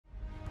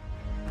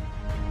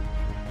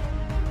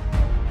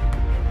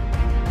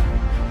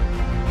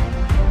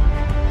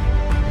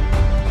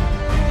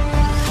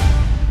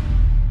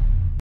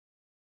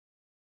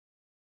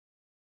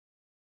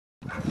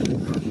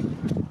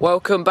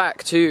Welcome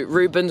back to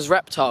Ruben's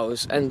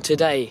Reptiles, and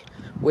today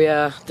we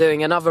are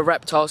doing another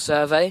reptile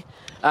survey.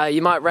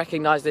 You might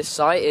recognise this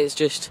site. It's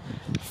just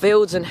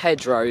fields and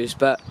hedgerows,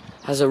 but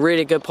has a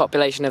really good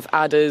population of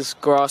adders,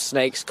 grass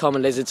snakes,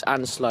 common lizards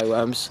and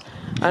slowworms.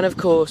 And of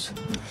course,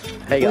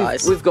 hey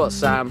guys, we've got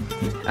Sam,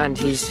 and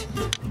he's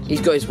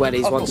got his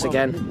wellies once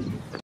again.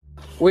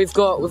 We've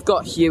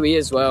got Huey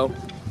as well,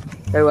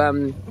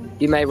 who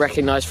you may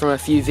recognise from a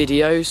few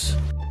videos.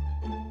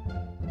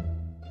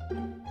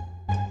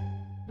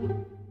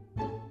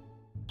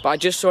 But I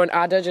just saw an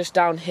adder just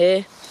down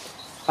here.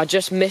 I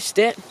just missed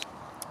it.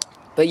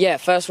 But yeah,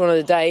 first one of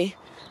the day.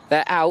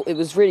 They're out. It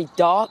was really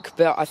dark,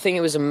 but I think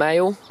it was a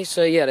male.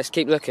 So yeah, let's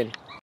keep looking.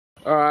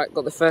 Alright,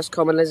 got the first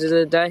common lizard of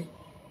the day.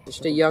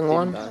 Just a young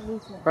one,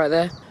 right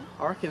there.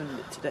 I reckon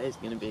today is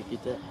going to be a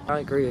good day. I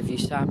agree with you,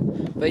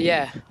 Sam. But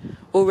yeah,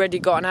 already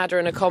got an adder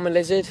and a common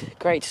lizard.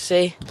 Great to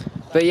see.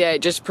 But yeah,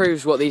 it just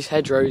proves what these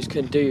hedgerows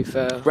can do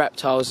for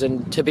reptiles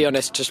and, to be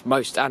honest, just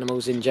most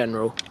animals in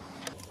general.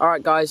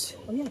 Alright guys.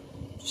 Oh, yeah.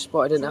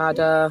 Spotted an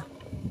adder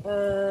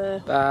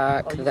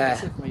back there.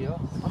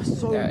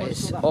 There it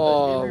is.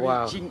 Oh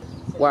wow,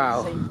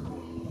 wow.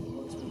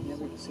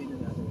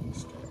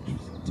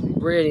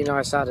 Really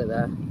nice adder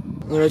there.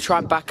 I'm going to try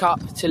and back up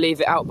to leave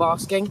it out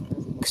basking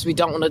because we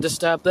don't want to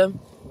disturb them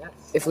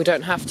if we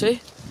don't have to.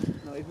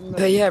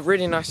 But yeah,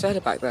 really nice adder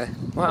back there.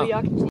 Wow.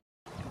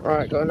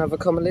 Right, got another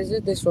common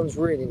lizard. This one's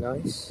really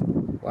nice.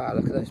 Wow,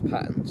 look at those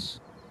patterns.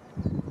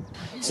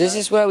 So this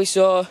is where we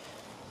saw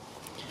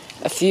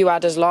a few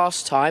adders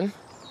last time.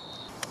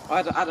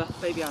 Adder,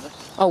 baby adder.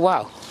 Oh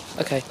wow,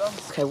 okay.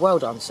 Okay, well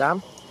done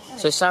Sam.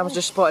 So Sam's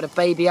just spotted a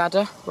baby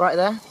adder right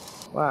there.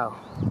 Wow.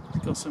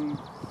 Got some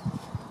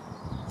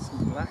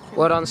black.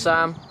 Well done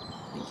Sam.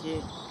 Thank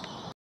you.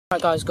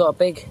 Right guys, got a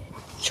big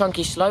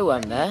chunky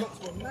slowworm there.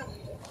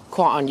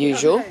 Quite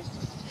unusual.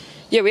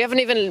 Yeah, we haven't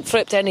even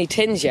flipped any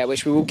tins yet,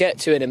 which we will get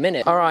to in a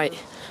minute. Alright,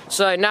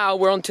 so now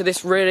we're onto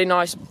this really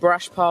nice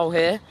brush pile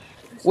here,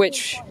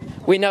 which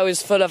we know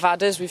is full of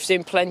adders. We've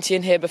seen plenty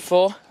in here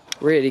before.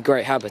 Really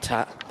great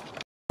habitat.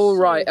 All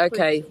right,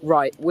 okay,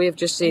 right. We've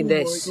just seen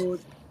this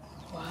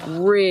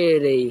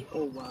really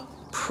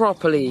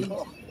properly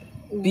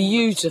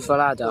beautiful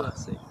adder.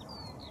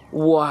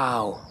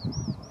 Wow.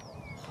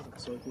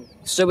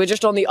 So we're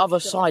just on the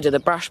other side of the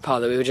brush pile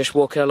that we were just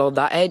walking along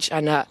that edge,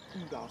 and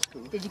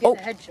did you get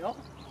the headshot?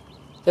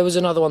 There was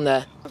another one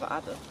there. Another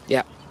adder.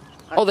 Yeah.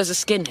 Oh, there's a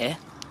skin here.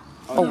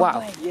 Oh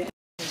wow.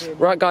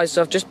 Right guys,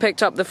 so I've just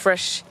picked up the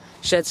fresh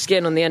shed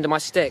skin on the end of my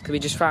stick that we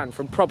just found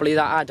from probably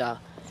that adder.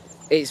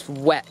 It's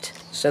wet,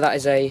 so that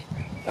is a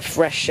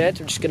fresh shed.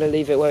 I'm just going to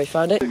leave it where we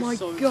found it. Oh my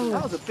god.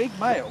 That was a big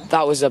male.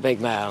 That was a big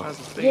male.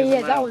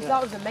 Yeah, that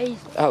was amazing.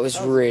 That was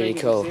really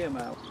cool.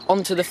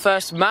 On to the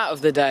first mat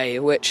of the day,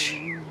 which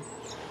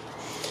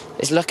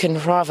is looking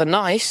rather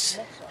nice.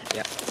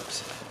 Yeah.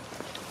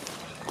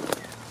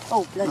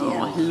 Oh, bloody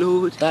hell. My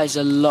lord. That is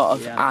a lot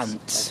of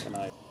ants.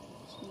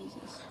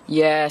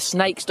 Yeah,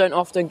 snakes don't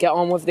often get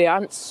on with the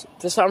ants.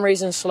 For some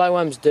reason,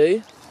 slowworms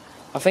do.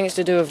 I think it's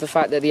to do with the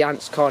fact that the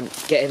ants can't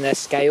get in their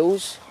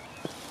scales.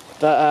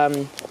 But,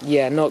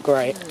 yeah, not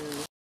great.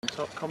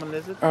 Top common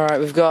lizard. Alright,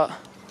 we've got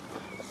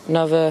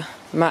another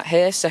mat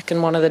here,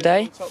 second one of the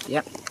day.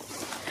 Yep.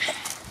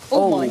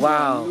 Oh,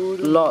 wow.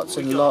 Lots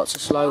and lots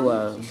of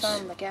slowworms.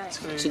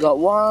 So we got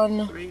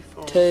 1,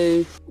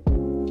 2...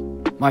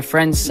 My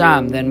friend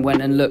Sam then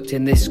went and looked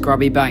in this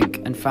scrubby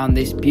bank and found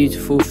this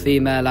beautiful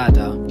female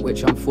adder,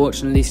 which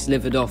unfortunately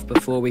slithered off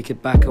before we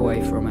could back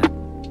away from it.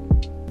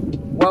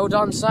 Well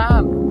done,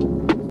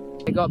 Sam!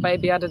 We got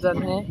baby adder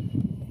down here.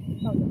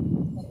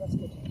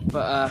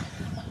 But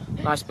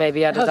nice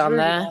baby adder down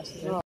there.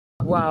 Nice.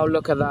 Wow,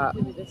 look at that.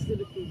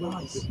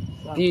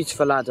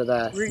 Beautiful adder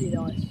there. Really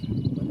nice.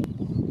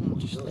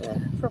 Just there.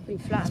 Properly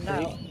flattened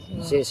out.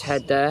 See his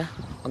head there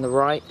on the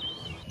right.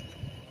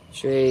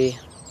 Should we...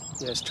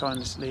 Yeah, let's try and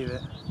just leave it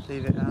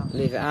out.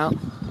 Leave it out.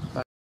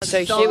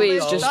 So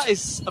Huey's just... That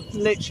is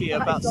literally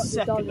about a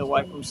second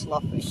away from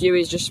sloughing.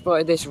 Huey's just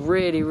spotted this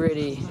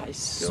really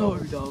so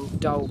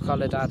dull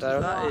coloured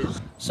adder. That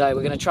is. So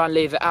we're going to try and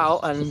leave it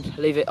out and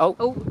leave it...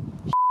 Oh!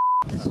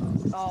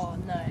 Oh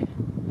no.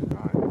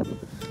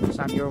 Right.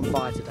 Sam, you're on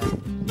fire today.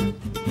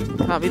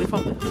 Can't be the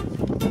fun.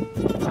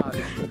 No.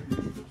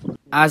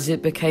 As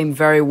it became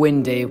very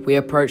windy, we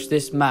approached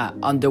this mat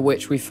under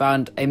which we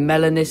found a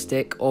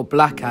melanistic or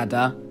black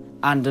adder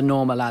and a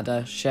normal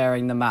adder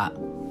sharing the mat.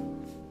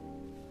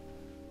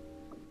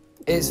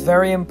 It's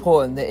very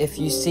important that if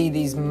you see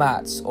these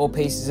mats or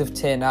pieces of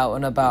tin out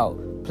and about,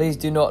 please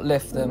do not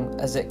lift them,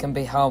 as it can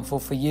be harmful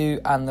for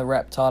you and the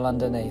reptile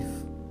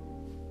underneath.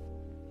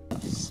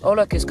 Oh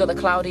look, it's got the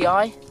cloudy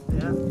eye.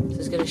 Yeah. So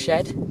it's going to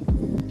shed.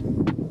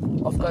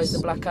 Off goes the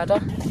black adder.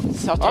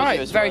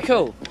 Alright, very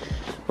cool.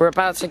 We're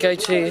about to go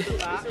to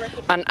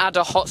an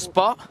adder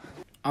hotspot.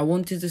 I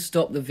wanted to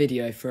stop the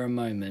video for a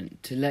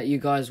moment to let you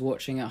guys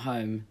watching at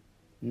home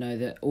know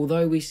that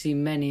although we see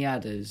many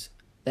adders,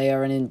 they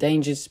are an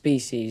endangered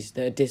species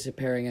that are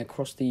disappearing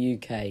across the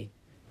UK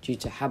due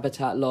to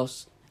habitat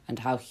loss and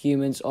how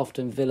humans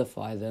often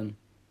vilify them.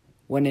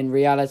 when in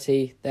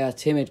reality they are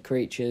timid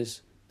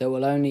creatures that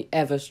will only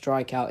ever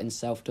strike out in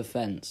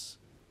self-defence.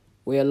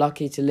 We are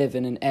lucky to live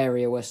in an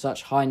area where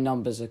such high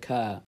numbers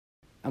occur,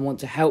 and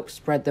want to help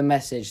spread the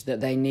message that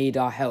they need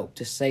our help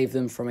to save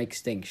them from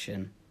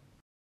extinction.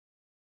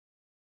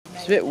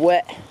 It's a bit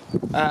wet.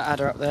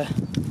 Adder up there.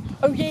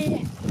 Oh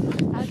yeah.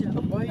 Adder.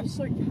 Why are you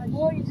so casual?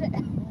 What is it?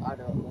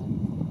 Adder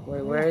up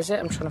there. Where is it?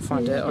 I'm trying to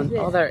find it.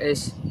 Oh, there it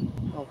is.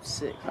 Oh,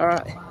 sick.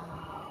 Alright.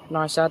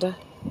 Nice adder.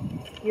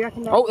 You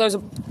reckon that? Oh, there's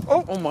a...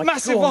 Oh my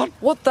massive God. one!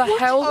 What the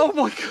hell? Oh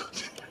my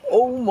god!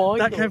 Oh my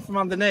That God. came from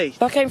underneath.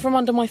 That came from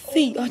under my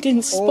feet. I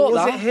didn't spot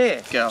was that. it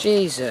here, girl?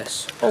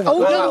 Jesus. Oh, my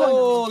Oh,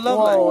 God.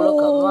 lovely. Whoa,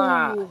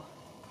 look at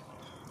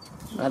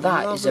that. Now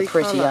that is a Lovely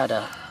pretty colour.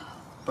 adder.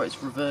 But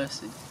it's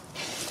reversing.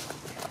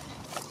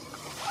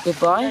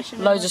 Goodbye.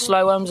 Loads of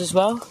slow worms as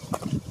well.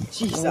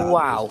 Jeez,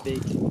 Wow.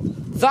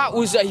 That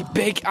was a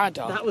big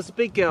adder. That was a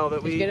big girl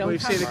that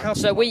we've seen a couple.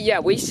 So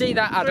we see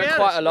that adder Three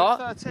quite a adders,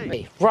 lot.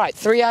 13. Right,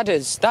 3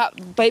 adders.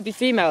 That baby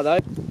female though,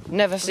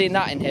 never seen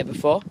that in here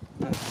before.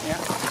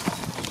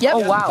 Yep.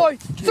 Oh wow.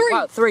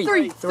 Wow,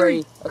 three.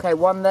 Three. Okay,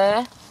 one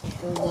there.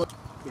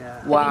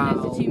 Yeah. Wow.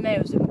 There's the 2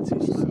 males. Two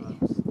slow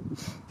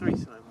ones. 3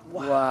 slow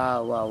ones.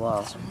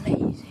 Wow. That's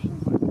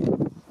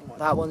amazing.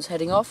 That one's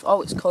heading off.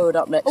 Oh, it's coiled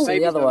up next to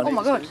the other one. Oh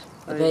my god.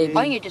 The baby.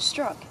 I think it just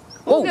struck.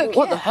 Oh, look,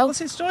 what yeah. the hell?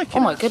 What's it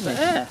striking? Oh my at? goodness.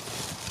 Yeah.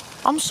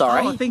 I'm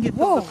sorry. Oh, I think it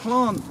thought the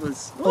plant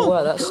was. Oh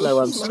wow, that's slow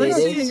worm Well, they're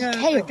speedy. seeing a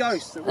Chaos.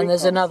 ghost. That we And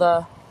there's can't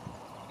another.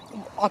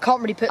 I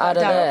can't really put that Adder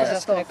down there. because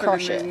that's going to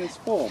crush filling in it. this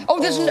form. Oh,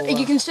 there's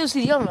you can still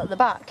see the other one at the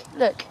back.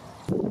 Look.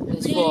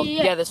 There's 4.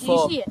 Yeah, there's Do 4.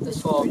 you see it?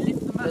 There's 4.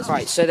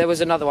 Right, so there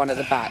was another one at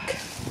the back.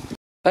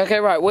 Okay,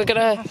 right, we're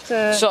gonna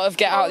sort of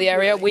get out of the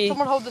area. We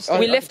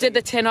lifted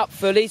the tin up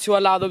fully to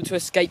allow them to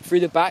escape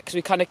through the back, because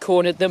we kind of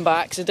cornered them by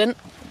accident.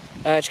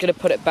 Just gonna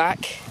put it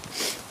back.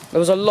 There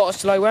was a lot of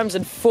slow worms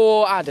and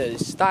 4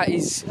 adders. That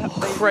is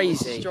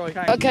crazy.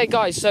 Okay,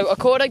 guys, so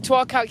according to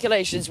our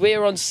calculations, we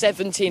are on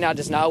 17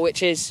 adders now,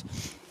 which is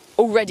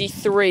already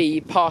 3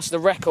 past the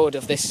record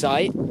of this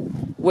site,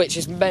 which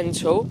is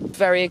mental.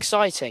 Very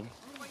exciting.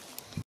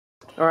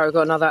 All right, we've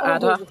got another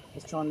adder.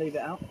 Let's try and leave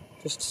it out.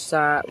 Just,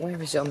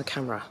 where is it on the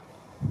camera?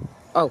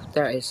 Oh,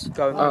 there it is.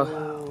 Go.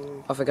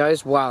 Oh, off it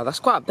goes. Wow, that's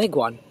quite a big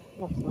one.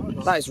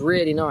 That is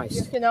really nice.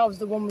 You think that was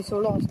the one we saw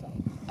last time?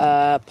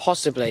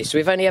 Possibly. So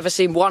we've only ever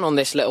seen one on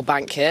this little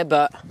bank here,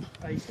 but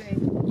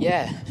 18.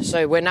 yeah.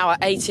 So we're now at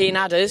 18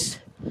 adders,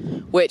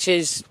 which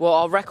is, well,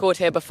 our record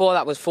here before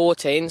that was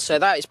 14, so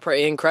that is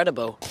pretty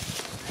incredible.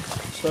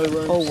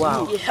 Oh,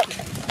 wow.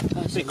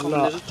 Yep. Big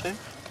common lizard too.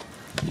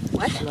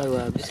 What? Slow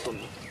worms.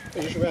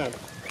 Finish around.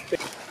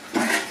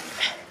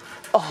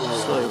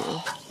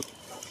 Oh,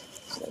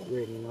 slow.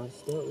 Really nice.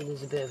 Still,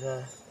 there's a bit of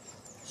a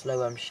slow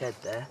worm shed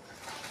there.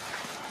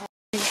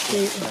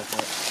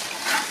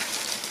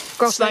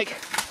 Grass snake.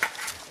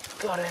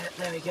 Got it.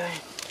 There we go.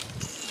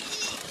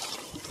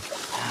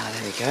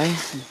 There we go.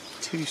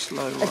 2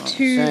 slow worms.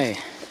 So,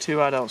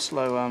 2 adult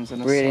slow worms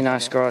and a really soft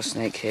nice one. grass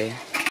snake here.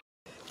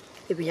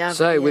 Here we have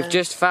So the, we've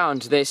just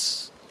found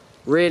this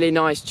really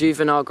nice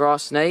juvenile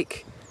grass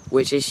snake,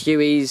 which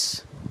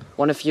is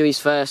one of Huey's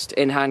first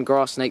in-hand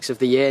grass snakes of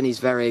the year, and he's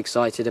very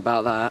excited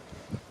about that.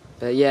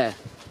 But yeah,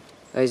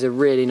 he's a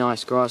really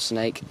nice grass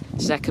snake.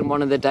 Second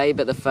one of the day,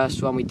 but the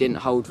first one we didn't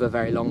hold for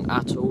very long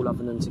at all,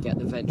 other than to get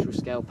the ventral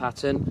scale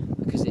pattern,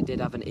 because it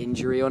did have an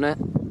injury on it.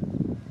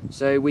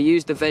 So we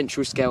used the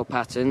ventral scale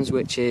patterns,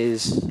 which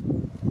is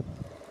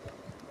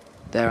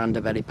their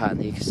underbelly pattern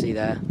that you can see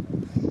there,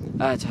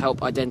 to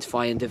help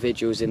identify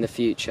individuals in the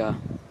future.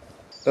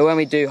 But when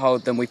we do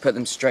hold them, we put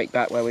them straight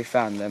back where we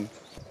found them.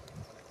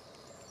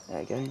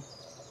 There you go.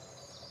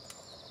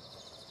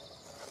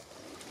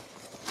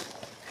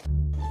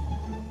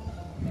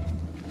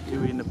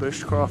 Huey in the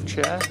bushcraft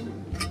chair.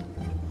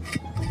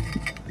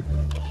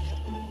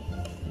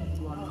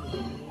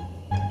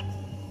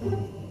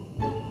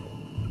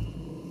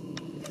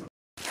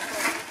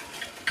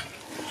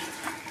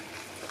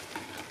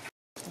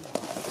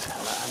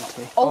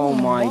 Oh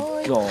my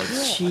God,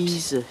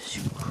 Jesus.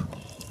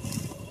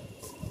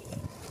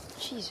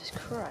 Jesus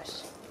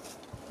Christ.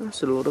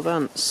 That's a lot of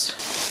ants.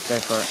 Go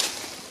for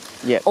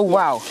it. Yeah. Oh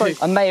wow,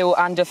 a male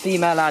and a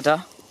female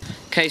adder.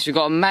 Okay, so we've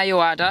got a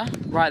male adder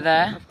right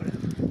there,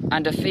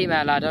 and a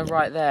female adder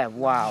right there.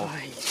 Wow.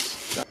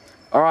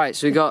 Alright,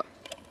 so we've got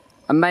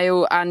a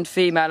male and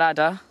female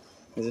adder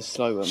There's a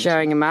slow one.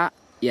 sharing a mat.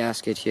 Yeah,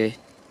 that's good, Hugh.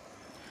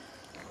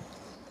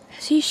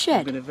 Is he I'm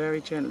shed? going to very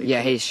gently.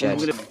 Yeah, he's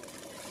shed. I'm gonna-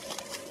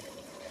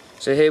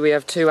 So here we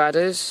have 2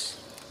 adders.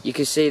 You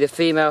can see the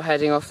female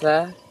heading off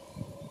there,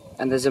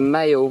 and there's a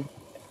male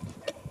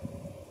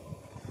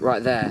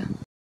right there.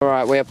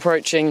 Alright, we're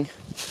approaching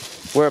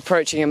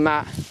a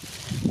mat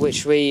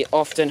which we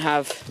often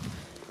have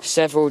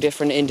several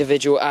different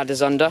individual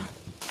adders under.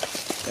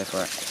 Go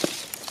for it.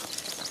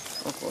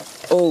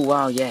 Oh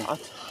wow, yeah.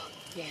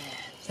 Yeah.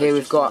 Here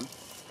we've got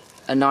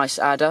a nice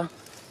adder.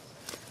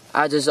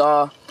 Adders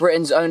are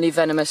Britain's only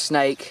venomous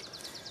snake,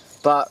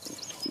 but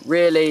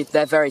really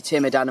they're very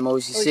timid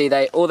animals. You see,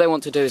 all they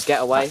want to do is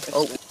get away.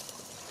 Oh.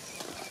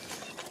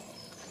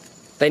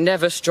 They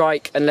never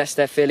strike unless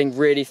they're feeling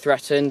really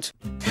threatened.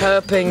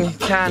 Herping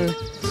can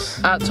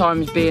at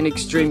times be an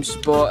extreme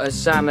sport, as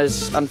Sam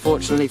has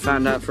unfortunately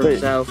found out for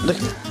himself. Look,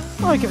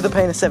 I give the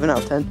pain a 7 out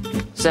of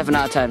 10. 7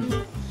 out of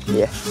 10?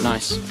 Yeah.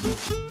 Nice.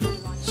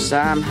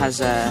 Sam has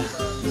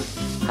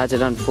had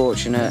an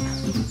unfortunate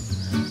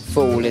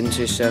fall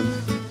into some...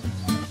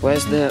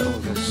 Where's the... Oh,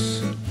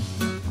 this...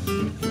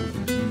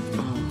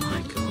 Oh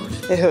my god.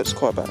 It hurts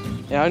quite bad.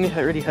 Yeah, only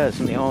really hurts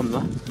in the arm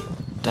though.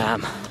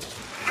 Damn.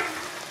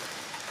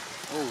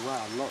 Oh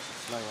wow, lots of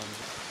slow ones.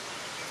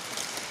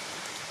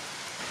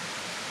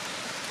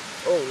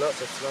 Oh,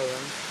 lots of slow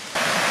ones.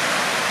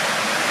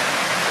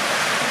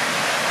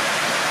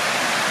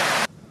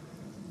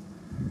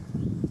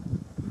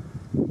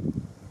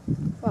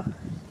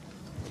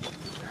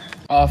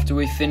 After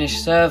we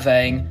finished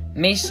surveying,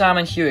 me, Sam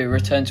and Huey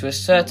returned to a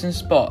certain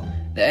spot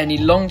that any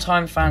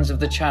long-time fans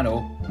of the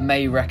channel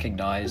may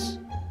recognise.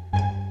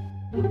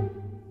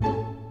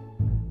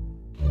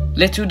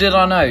 Little did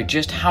I know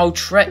just how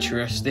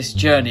treacherous this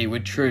journey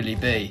would truly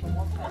be.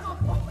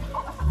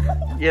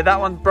 Yeah, that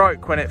one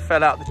broke when it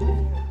fell out,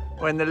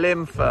 when the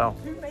limb fell.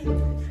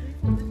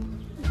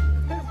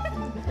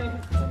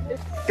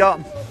 Go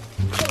on.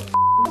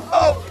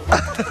 Oh!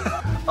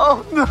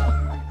 Oh no!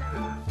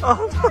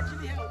 Oh no!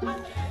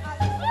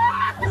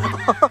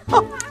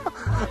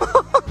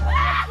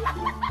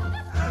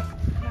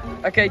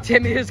 Okay,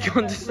 Timmy has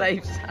gone to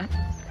save Sam.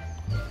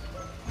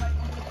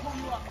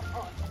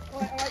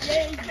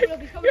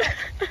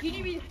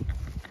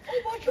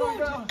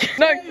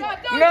 No!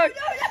 No!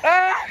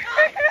 Ah!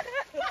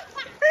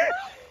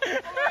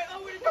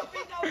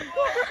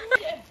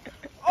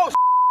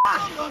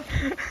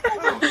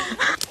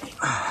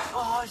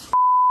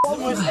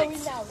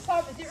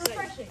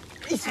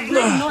 It's really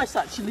nice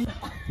actually.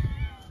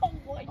 Oh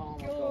my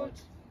god.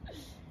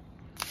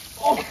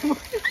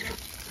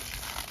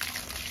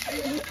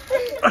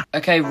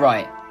 Okay,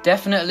 right.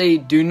 Definitely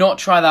do not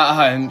try that at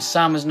home.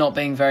 Sam was not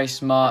being very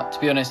smart. To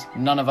be honest,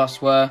 none of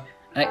us were.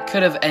 And it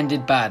could have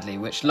ended badly,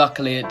 which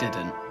luckily it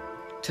didn't.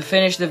 To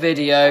finish the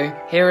video,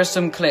 here are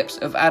some clips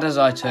of adders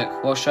I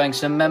took while showing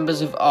some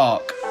members of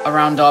ARC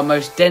around our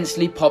most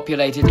densely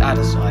populated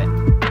adder site.